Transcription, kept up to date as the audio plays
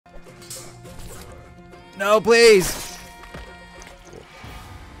No, please.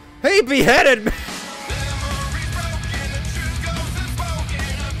 He beheaded me.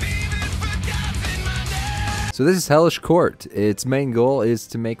 So this is Hellish Quart. Its main goal is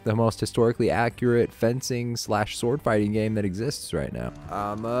to make the most historically accurate fencing / sword fighting game that exists right now.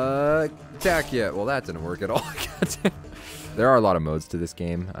 Attack you. Well, that didn't work at all. There are a lot of modes to this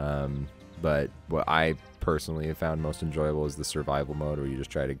game, but what I personally have found most enjoyable is the survival mode, where you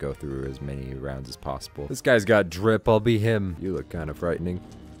just try to go through as many rounds as possible. This guy's got drip. I'll be him. You look kind of frightening.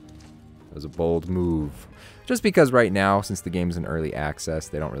 That was a bold move. Just because right now, since the game's in early access,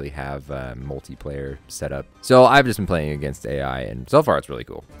 they don't really have multiplayer set up. So I've just been playing against AI, and so far it's really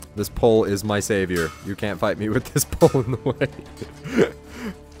cool. This pole is my savior. You can't fight me with this pole in the way.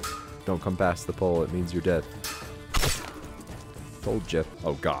 Don't come past the pole, it means you're dead. Told you.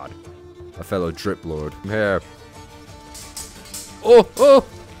 Oh god. A fellow drip lord. I'm here. Oh!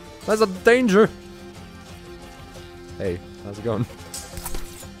 That's a danger! Hey, how's it going?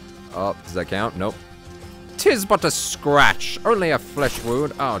 Oh, does that count? Nope. 'Tis but a scratch, only a flesh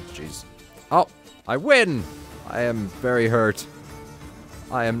wound. Oh, jeez. Oh, I win! I am very hurt.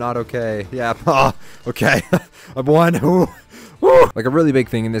 I am not okay. Yeah, oh, okay. I've won. Ooh. Woo. Like, a really big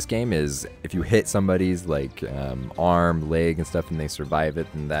thing in this game is if you hit somebody's, like, arm, leg, and stuff, and they survive it,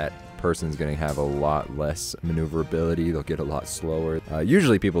 then that person's gonna have a lot less maneuverability. They'll get a lot slower.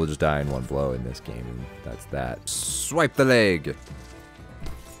 Usually people just die in one blow in this game, and that's that. Swipe the leg!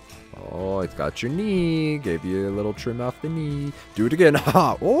 Oh, it's got your knee. Gave you a little trim off the knee. Do it again.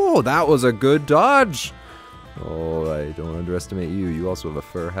 Ha! Oh, that was a good dodge. Oh, I don't underestimate you. You also have a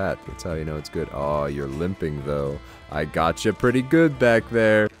fur hat. That's how you know it's good. Oh, you're limping, though. I got you pretty good back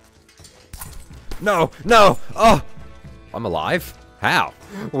there. No! No! Oh! I'm alive? How?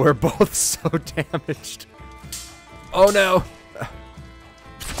 We're both so damaged. Oh, no!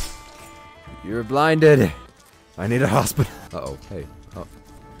 You're blinded. I need a hospital. Uh-oh. Hey. Oh.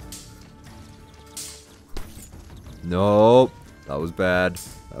 Nope. That was bad.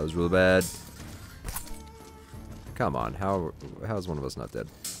 That was real bad. Come on. How's one of us not dead?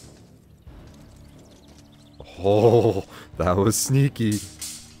 Oh, that was sneaky.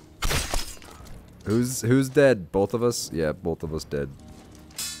 Who's dead? Both of us? Yeah, both of us dead.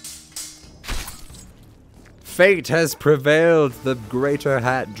 Fate has prevailed. The greater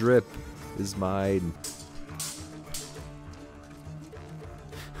hat drip is mine.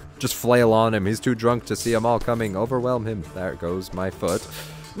 Just flail on him. He's too drunk to see them all coming. Overwhelm him. There goes my foot.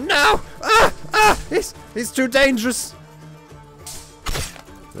 No! Ah! Ah! He's too dangerous.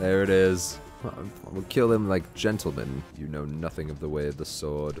 There it is. We'll kill him like gentlemen. You know nothing of the way of the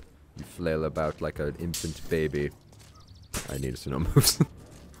sword. You flail about like an infant baby. I need to know moves.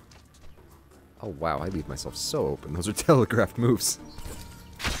 Oh wow, I leave myself so open. Those are telegraphed moves.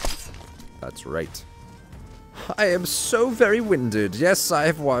 That's right. I am so very winded. Yes, I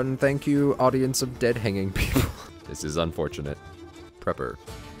have won. Thank you, audience of dead hanging people. This is unfortunate. Prepper.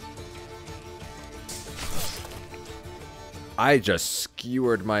 I just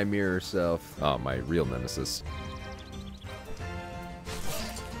skewered my mirror self. Oh, my real nemesis.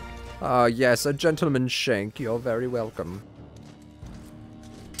 Ah, yes, a gentleman's shank. You're very welcome.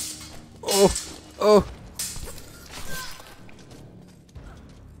 Oh! Oh!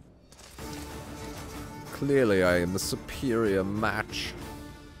 Clearly, I am the superior match.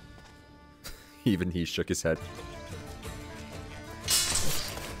 Even he shook his head.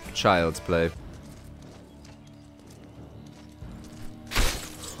 Child's play.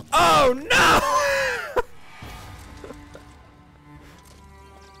 Oh no!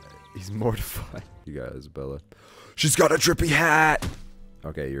 He's mortified. You got Isabella. She's got a drippy hat!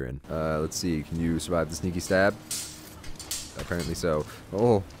 Okay, you're in. Let's see. Can you survive the sneaky stab? Apparently so.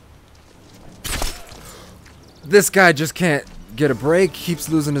 Oh. This guy just can't get a break. Keeps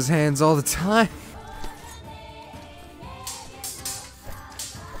losing his hands all the time.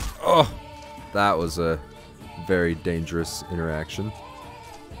 Oh. That was a very dangerous interaction.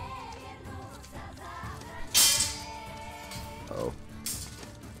 Oh.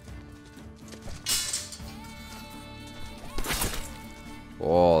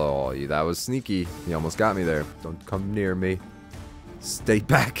 Oh, that was sneaky. He almost got me there. Don't come near me. Stay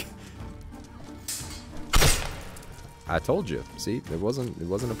back. I told you. See, it wasn't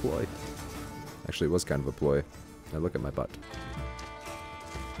a ploy. Actually, it was kind of a ploy. Now look at my butt.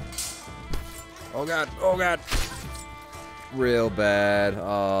 Oh god! Oh god! Real bad.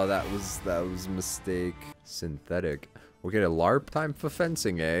 Oh, that was a mistake. Synthetic. We'll get a LARP time for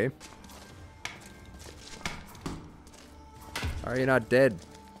fencing, eh? Are you not dead?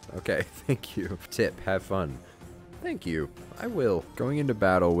 Okay, thank you. Tip, have fun. Thank you. I will. Going into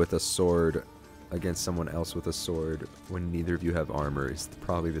battle with a sword against someone else with a sword when neither of you have armor is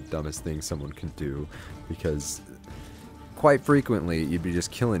probably the dumbest thing someone can do, because quite frequently you'd be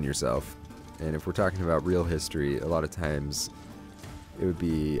just killing yourself. And if we're talking about real history, a lot of times it would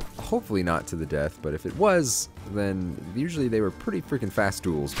be hopefully not to the death, but if it was, then usually they were pretty freaking fast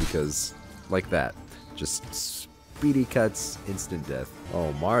duels, because like that, just speedy cuts, instant death.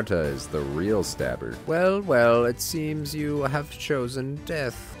 Oh, Marta is the real stabber. Well, well, it seems you have chosen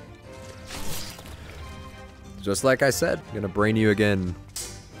death. Just like I said, I'm gonna brain you again.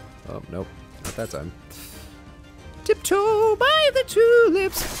 Oh, nope, not that time. Tiptoe by the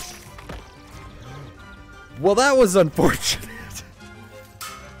tulips. Well, that was unfortunate.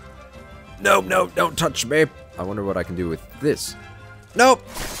 Nope, nope, don't touch me. I wonder what I can do with this. Nope.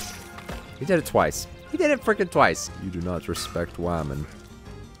 He did it twice. He did it freaking twice. You do not respect women.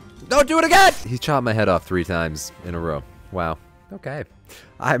 Don't do it again! He chopped my head off 3 times in a row. Wow. Okay.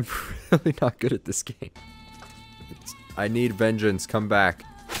 I'm really not good at this game. I need vengeance. Come back.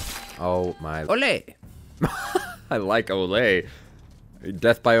 Oh my. Ole! I like Ole.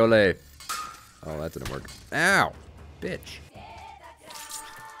 Death by Ole. Oh, that didn't work. Ow! Bitch.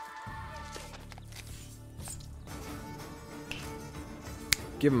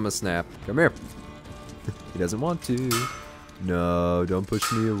 Give him a snap. Come here. He doesn't want to. No, don't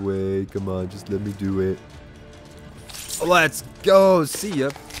push me away. Come on, just let me do it. Let's go. See ya.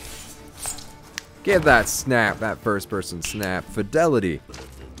 Give that snap, that first person snap. Fidelity.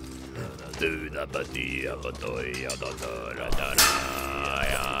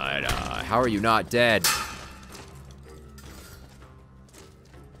 How are you not dead?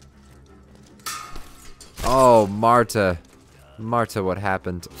 Oh, Marta. Marta, what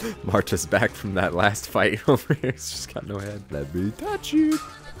happened? Marta's back from that last fight over here. She's just got no head. Let me touch you.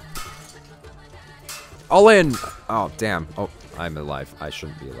 All in. Oh, damn. Oh, I'm alive. I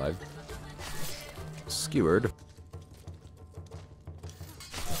shouldn't be alive. Skewered.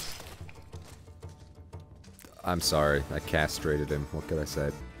 I'm sorry. I castrated him. What could I say?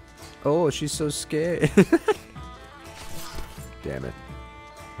 Oh, she's so scared. Damn it.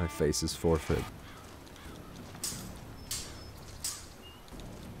 My face is forfeit.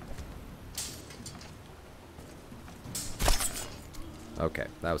 Okay,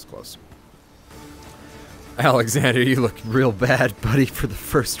 that was close. Alexander, you look real bad, buddy, for the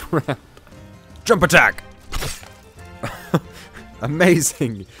first round. Jump attack!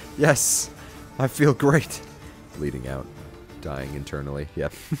 Amazing! Yes, I feel great. Bleeding out, dying internally,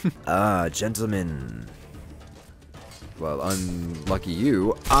 yep. Gentlemen. Well, unlucky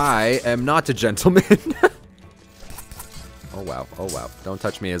you, I am not a gentleman. Oh wow, oh wow. Don't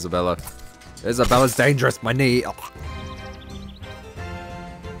touch me, Isabella. Isabella's dangerous, my knee. Oh.